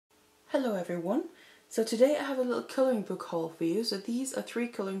Hello everyone. So today I have a little colouring book haul for you. So these are 3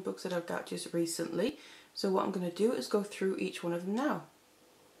 colouring books that I've got just recently. So what I'm going to do is go through each one of them now.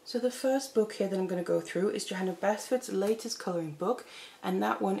 So the first book here that I'm going to go through is Johanna Basford's latest colouring book, and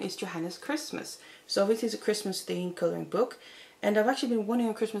that one is Johanna's Christmas. So obviously it's a Christmas themed colouring book, and I've actually been wanting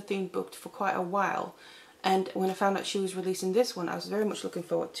a Christmas themed book for quite a while. And when I found out she was releasing this one, I was very much looking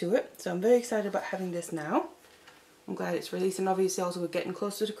forward to it. So I'm very excited about having this now. I'm glad it's released, and obviously also we're getting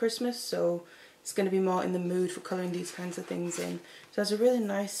closer to Christmas, so it's going to be more in the mood for colouring these kinds of things in. So there's a really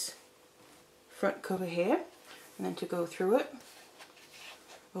nice front cover here, and then to go through it,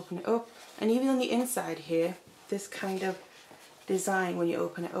 open it up, and even on the inside here, this kind of design when you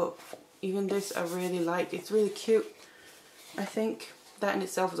open it up, even this I really like. It's really cute. I think that in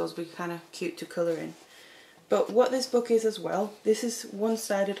itself is also kind of cute to colour in. But what this book is as well, this is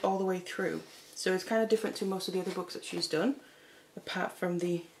one-sided all the way through. So it's kind of different to most of the other books that she's done, apart from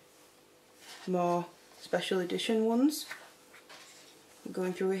the more special edition ones.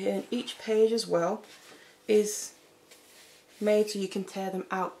 Going through here, and each page as well is made so you can tear them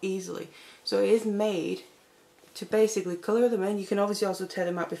out easily. So it is made to basically colour them in. You can obviously also tear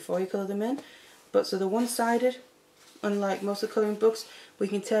them out before you colour them in, but so they're one-sided, unlike most of the colouring books. We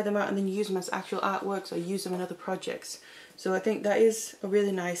can tear them out and then use them as actual artworks or use them in other projects. So I think that is a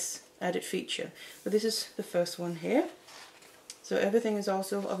really nice added feature. But this is the first one here. So everything is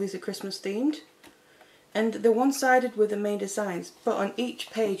also obviously Christmas themed, and they're one-sided with the main designs, but on each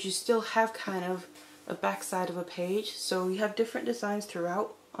page you still have kind of a back side of a page, so you have different designs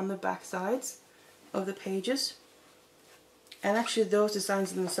throughout on the back sides of the pages. And actually those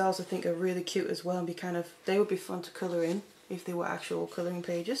designs themselves I think are really cute as well, and they would be fun to colour in if they were actual colouring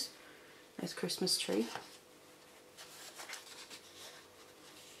pages. Nice Christmas tree.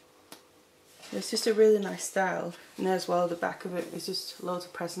 It's just a really nice style, and as well the back of it is just loads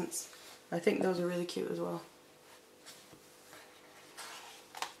of presents. I think those are really cute as well.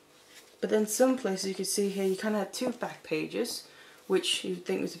 But then some places you can see here you kind of have 2 back pages, which you'd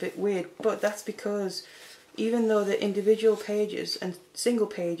think was a bit weird, but that's because even though they're individual pages and single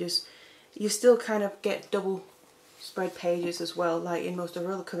pages, you still kind of get double spread pages as well, like in most of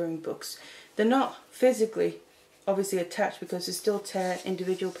our other colouring books. They're not physically obviously attached because they still tear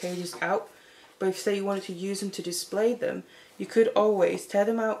individual pages out. But if say you wanted to use them to display them, you could always tear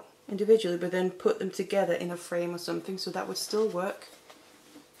them out individually but then put them together in a frame or something, so that would still work.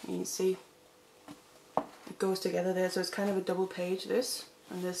 You can see it goes together there, so it's kind of a double page this,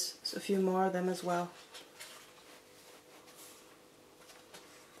 and there's a few more of them as well.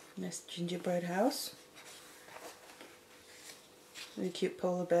 Nice gingerbread house. Really cute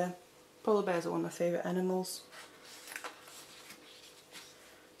polar bear. Polar bears are one of my favourite animals.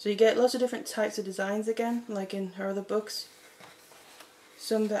 So you get lots of different types of designs again, like in her other books.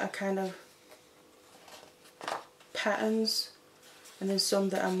 Some that are kind of patterns, and then some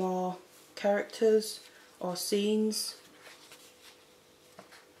that are more characters or scenes.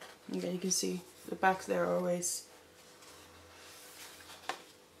 Again, you can see the backs there are always.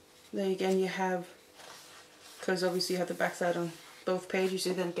 Then again you have, because obviously you have the backside on both pages,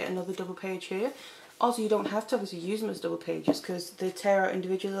 you then get another double page here. Also, you don't have to obviously use them as double pages because they tear out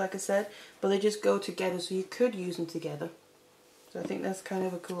individually, like I said, but they just go together, so you could use them together. So I think that's kind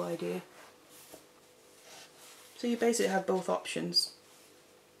of a cool idea. So you basically have both options.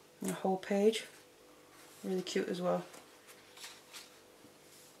 And a whole page. Really cute as well.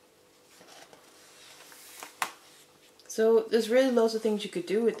 So there's really loads of things you could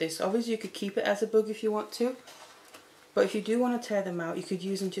do with this. Obviously you could keep it as a book if you want to. But if you do want to tear them out, you could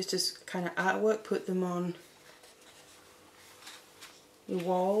use them just as kind of artwork, put them on your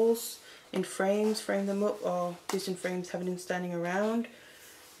walls, in frames, frame them up, or just in frames having them standing around.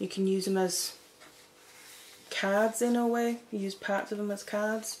 You can use them as cards in a way, you use parts of them as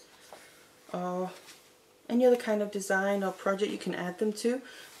cards, or any other kind of design or project you can add them to.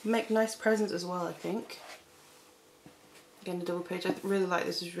 Make nice presents as well, I think. Again, the double page, I really like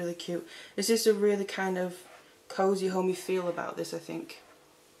this, it's really cute. It's just a really kind of cozy, homey feel about this, I think.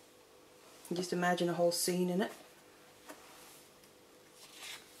 You just imagine a whole scene in it.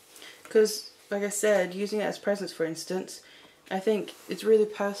 Because, like I said, using it as presents, for instance, I think it's really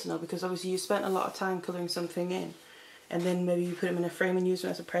personal because obviously you spent a lot of time colouring something in, and then maybe you put them in a frame and use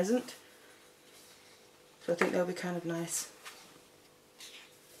them as a present. So I think that'll be kind of nice.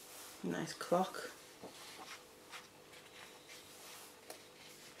 Nice clock.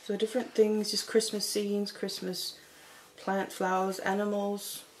 So different things, just Christmas scenes, Christmas plant, flowers,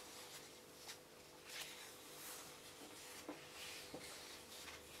 animals.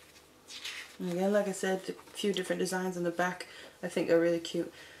 And again, like I said, a few different designs on the back I think are really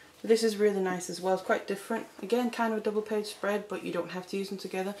cute. This is really nice as well. It's quite different. Again, kind of a double page spread, but you don't have to use them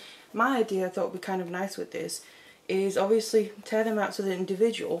together. My idea I thought would be kind of nice with this is obviously tear them out so they're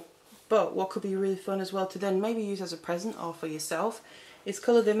individual, but what could be really fun as well to then maybe use as a present or for yourself is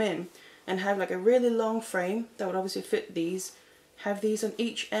colour them in and have like a really long frame that would obviously fit these, have these on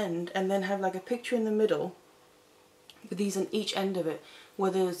each end, and then have like a picture in the middle with these on each end of it,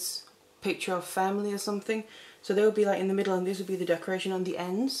 whether it's a picture of family or something. So they would be like in the middle and this would be the decoration on the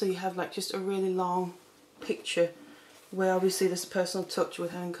end, so you have like just a really long picture where obviously there's a personal touch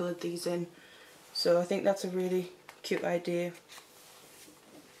with having coloured these in. So I think that's a really cute idea.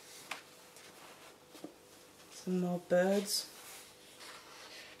 Some more birds.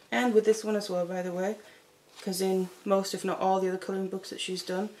 And with this one as well, by the way, because in most if not all the other colouring books that she's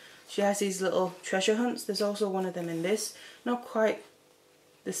done, she has these little treasure hunts. There's also one of them in this, not quite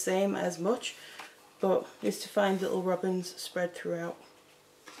the same as much, but it's to find little robins spread throughout.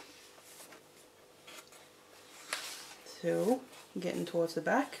 So, getting towards the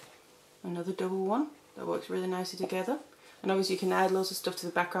back, another double one that works really nicely together. And obviously you can add loads of stuff to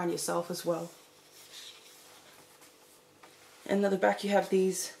the background yourself as well. And at the back you have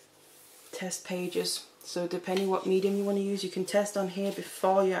these test pages. So depending what medium you want to use, you can test on here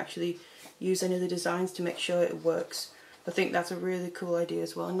before you actually use any of the designs to make sure it works. I think that's a really cool idea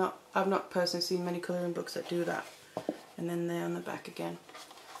as well. I've not personally seen many colouring books that do that. And then there on the back again.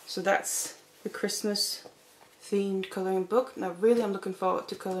 So that's the Christmas themed colouring book. Now really I'm looking forward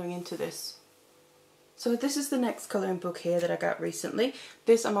to colouring into this. So this is the next colouring book here that I got recently.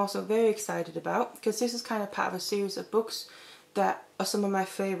 This I'm also very excited about because this is kind of part of a series of books that are some of my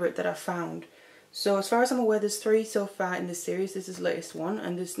favourite that I found. So as far as I'm aware, there's 3 so far in this series. This is the latest one,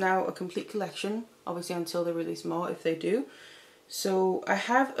 and there's now a complete collection, obviously until they release more, if they do. So I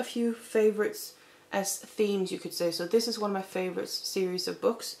have a few favourites as themes, you could say. So this is one of my favourites series of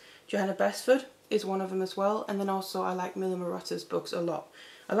books. Johanna is one of them as well, and then also I like Mila Marotta's books a lot.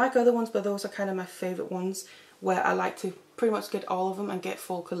 I like other ones, but those are kind of my favourite ones where I like to pretty much get all of them and get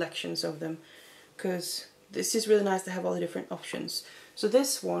full collections of them, because it's just really nice to have all the different options. So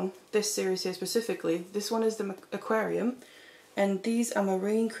this series here specifically, this one is the Aquarium, and these are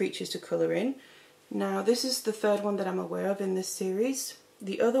marine creatures to colour in. Now this is the 3rd one that I'm aware of in this series.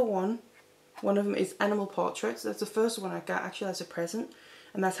 The other one of them is animal portraits. That's the first one I got actually as a present,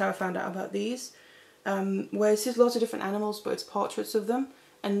 and that's how I found out about these. Where it's just loads of different animals, but it's portraits of them.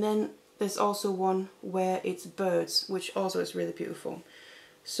 And then there's also one where it's birds, which also is really beautiful.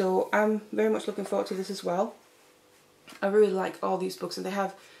 So I'm very much looking forward to this as well. I really like all these books, and they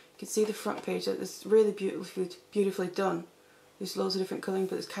have, you can see the front page, it's really beautifully done. There's loads of different colouring,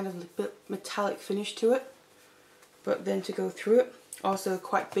 but it's kind of a bit metallic finish to it. But then to go through it, also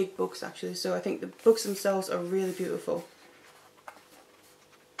quite big books actually, so I think the books themselves are really beautiful.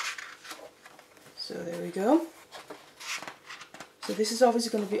 So there we go. So this is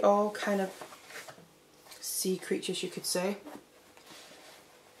obviously going to be all kind of sea creatures, you could say.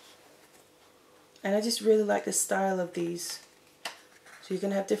 And I just really like the style of these. So you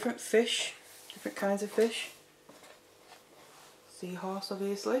can have different fish, different kinds of fish. Seahorse,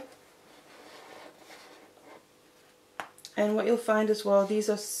 obviously. And what you'll find as well, these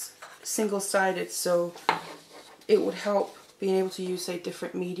are single-sided, so it would help being able to use, say,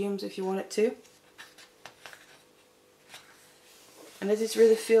 different mediums if you wanted to. And I just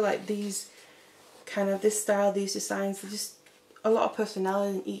really feel like these, kind of this style, these designs, they're just a lot of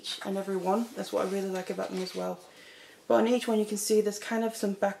personality in each and every one. That's what I really like about them as well. But on each one you can see there's kind of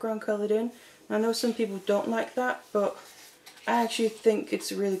some background coloured in. And I know some people don't like that, but I actually think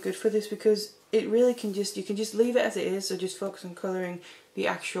it's really good for this because it really can just, you can just leave it as it is, so just focus on colouring the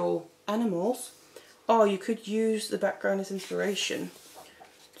actual animals. Or you could use the background as inspiration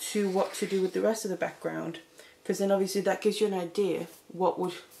to what to do with the rest of the background, because then obviously that gives you an idea what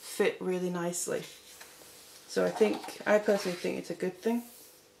would fit really nicely. So I personally think it's a good thing,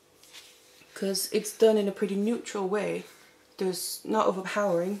 because it's done in a pretty neutral way. There's not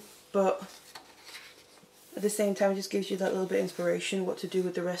overpowering, but at the same time it just gives you that little bit of inspiration what to do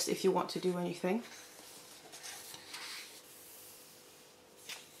with the rest if you want to do anything.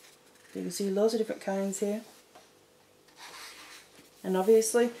 You can see loads of different kinds here. And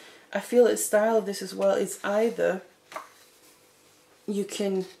obviously I feel the style of this as well is either you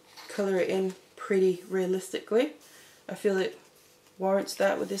can colour it in pretty realistically, I feel it warrants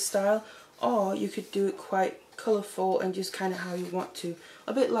that with this style, or you could do it quite colourful and just kind of how you want to,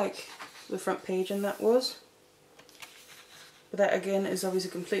 a bit like the front page and that was. But that again is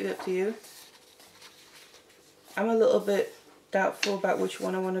obviously completely up to you. I'm a little bit doubtful about which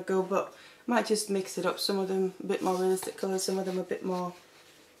one I want to go, but I might just mix it up, some of them a bit more realistic colours, some of them a bit more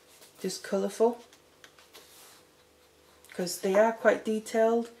just colourful, because they are quite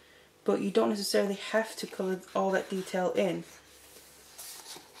detailed, but you don't necessarily have to colour all that detail in,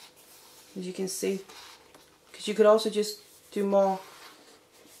 as you can see, because you could also just do more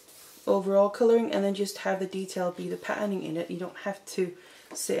overall colouring and then just have the detail be the patterning in it. You don't have to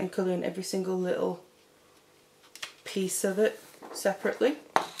sit and colour in every single little piece of it separately.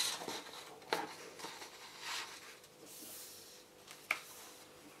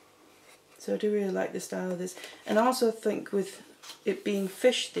 So I do really like the style of this, and I also think with it being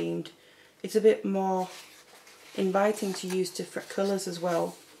fish themed, it's a bit more inviting to use different colours as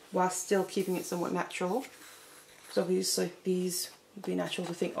well, while still keeping it somewhat natural. So obviously these would be natural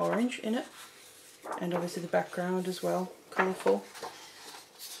to think orange in it, and obviously the background as well, colourful.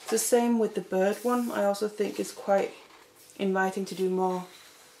 It's the same with the bird one. I also think it's quite inviting to do more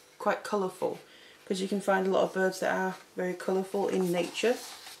quite colourful, because you can find a lot of birds that are very colourful in nature,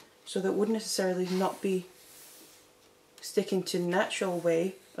 so that wouldn't necessarily not be sticking to the natural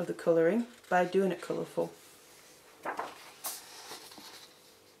way of the colouring by doing it colourful.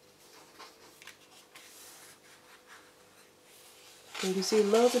 So you can see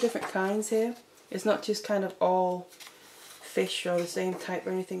loads of different kinds here. It's not just kind of all fish or the same type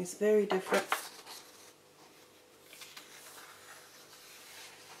or anything, it's very different.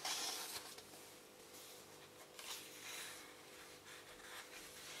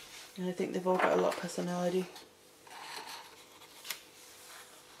 And I think they've all got a lot of personality.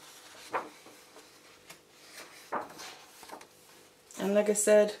 And like I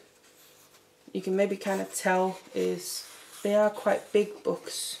said, you can maybe kind of tell is they are quite big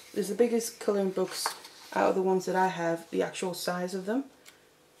books. There's the biggest colouring books out of the ones that I have, the actual size of them.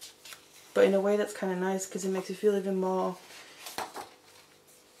 But in a way that's kind of nice, because it makes you feel even more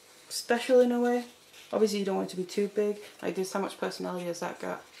special in a way. Obviously you don't want it to be too big. Like this, how much personality has that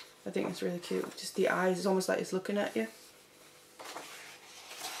got? I think it's really cute. Just the eyes, it's almost like it's looking at you.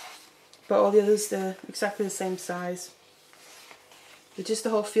 But all the others, they're exactly the same size. But just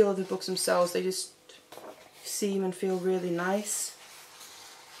the whole feel of the books themselves, they just seem and feel really nice.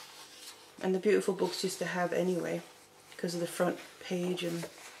 And they're beautiful books just to have anyway, because of the front page. And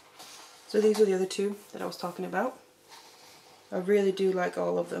so these were the other two that I was talking about. I really do like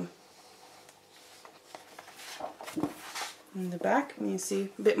all of them. In the back, you see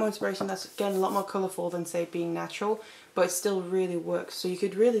a bit more inspiration. That's again a lot more colourful than say being natural, but it still really works. So you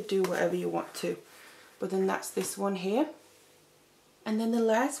could really do whatever you want to. But then that's this one here. And then the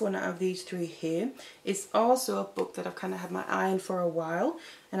last one out of these three here is also a book that I've kind of had my eye on for a while,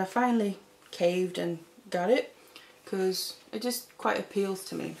 and I finally caved and got it because it just quite appeals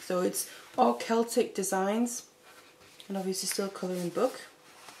to me. So it's all Celtic designs, and obviously still a colouring book.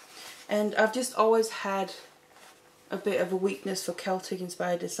 And I've just always had a bit of a weakness for Celtic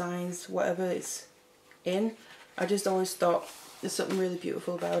inspired designs, whatever it's in. I just always thought there's something really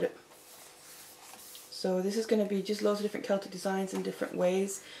beautiful about it. So this is going to be just loads of different Celtic designs in different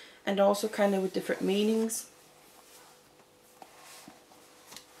ways, and also kind of with different meanings.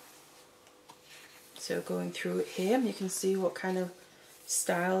 So going through it here, you can see what kind of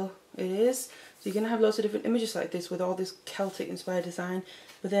style it is. So you're going to have lots of different images like this with all this Celtic inspired design,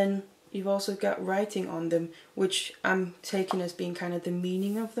 but then you've also got writing on them, which I'm taking as being kind of the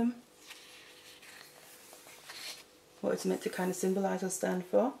meaning of them. What it's meant to kind of symbolise or stand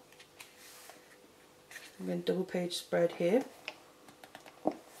for. I'm going to double page spread here.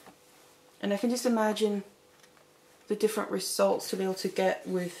 And I can just imagine the different results to be able to get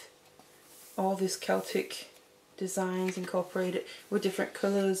with all this Celtic designs incorporated with different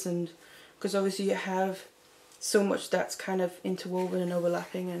colours, and because obviously you have so much that's kind of interwoven and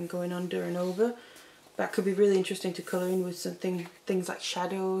overlapping and going under and over. That could be really interesting to colour in with things like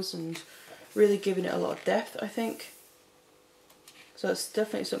shadows, and really giving it a lot of depth, I think. So it's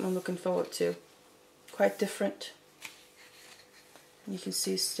definitely something I'm looking forward to. Quite different. And you can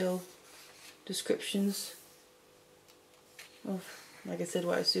see still descriptions of, like I said,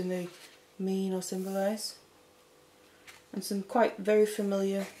 what I assume they mean or symbolise. And some quite very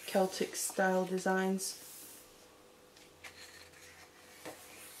familiar Celtic style designs.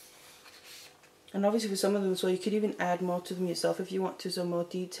 And obviously for some of them, so you could even add more to them yourself if you want to, some more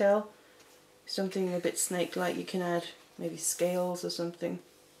detail. Something a bit snake-like, you can add maybe scales or something,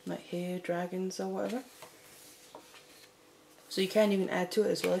 like here, dragons or whatever. So you can even add to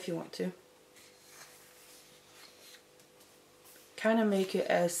it as well if you want to. Kind of make it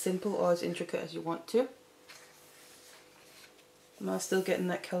as simple or as intricate as you want to, while still getting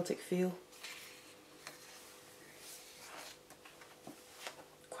that Celtic feel.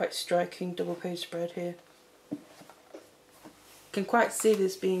 Quite striking double page spread here. can quite see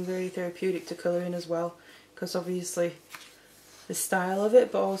this being very therapeutic to colour in as well, because obviously the style of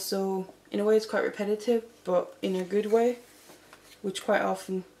it, but also in a way it's quite repetitive, but in a good way, which quite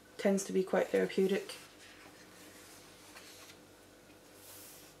often tends to be quite therapeutic.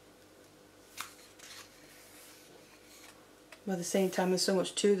 But at the same time, there's so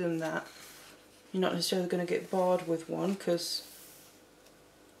much to them that you're not necessarily going to get bored with one, because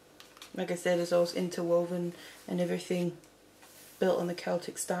like I said, it's all interwoven and everything built on the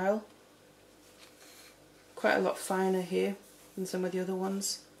Celtic style. Quite a lot finer here than some of the other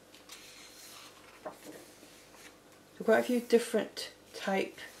ones. So quite a few different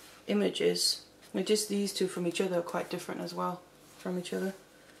type images. And just these two from each other are quite different as well from each other.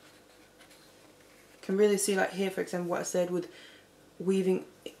 Can really see, like here for example, what I said with weaving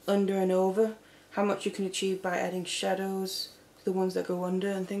under and over, how much you can achieve by adding shadows to the ones that go under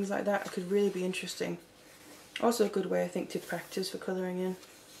and things like that. It could really be interesting. Also a good way, I think, to practice for colouring in.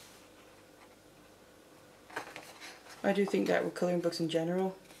 I do think that with colouring books in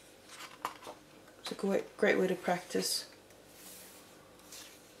general, it's a great way to practice.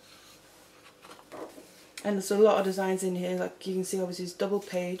 And there's a lot of designs in here, like you can see obviously it's double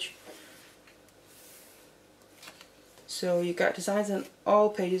page. So you got designs on all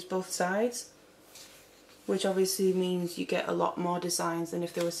pages, both sides, which obviously means you get a lot more designs than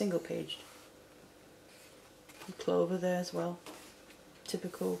if they were single paged. And clover there as well,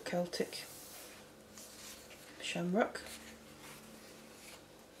 typical Celtic shamrock.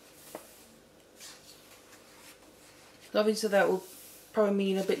 Obviously that will probably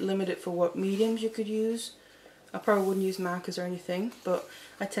mean a bit limited for what mediums you could use. I probably wouldn't use markers or anything, but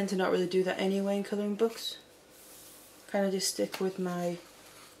I tend to not really do that anyway in colouring books. Kind of just stick with my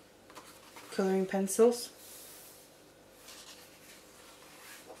colouring pencils.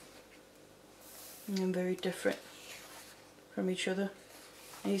 And they're very different from each other.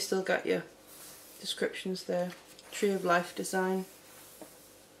 And you still got your descriptions there. Tree of Life design.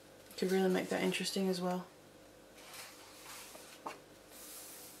 You could really make that interesting as well.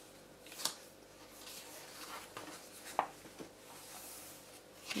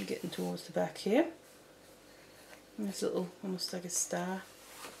 I'm getting towards the back here. And this little, almost like a star.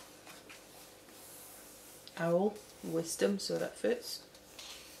 Owl, wisdom, so that fits.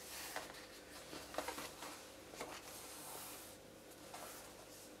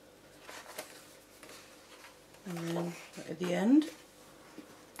 And then at the end,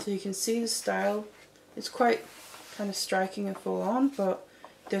 so you can see the style, it's quite kind of striking and full on, but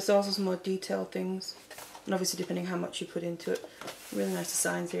there's also some more detailed things, and obviously depending how much you put into it. Really nice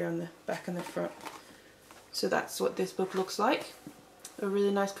designs here on the back and the front. So that's what this book looks like. A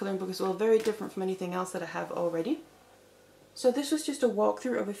really nice colouring book as well, very different from anything else that I have already. So this was just a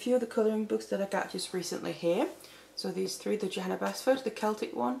walkthrough of a few of the colouring books that I got just recently here. So these three, the Johanna Basford, the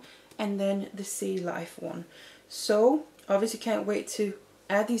Celtic one, and then the Sea Life one. So obviously can't wait to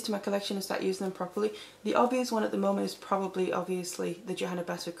add these to my collection and start using them properly. The obvious one at the moment is probably obviously the Johanna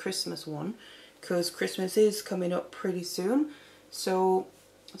Basford Christmas one, because Christmas is coming up pretty soon. So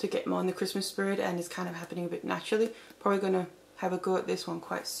to get more in the Christmas spirit, and it's kind of happening a bit naturally, probably going to have a go at this one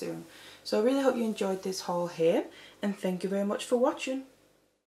quite soon. So I really hope you enjoyed this haul here, and thank you very much for watching.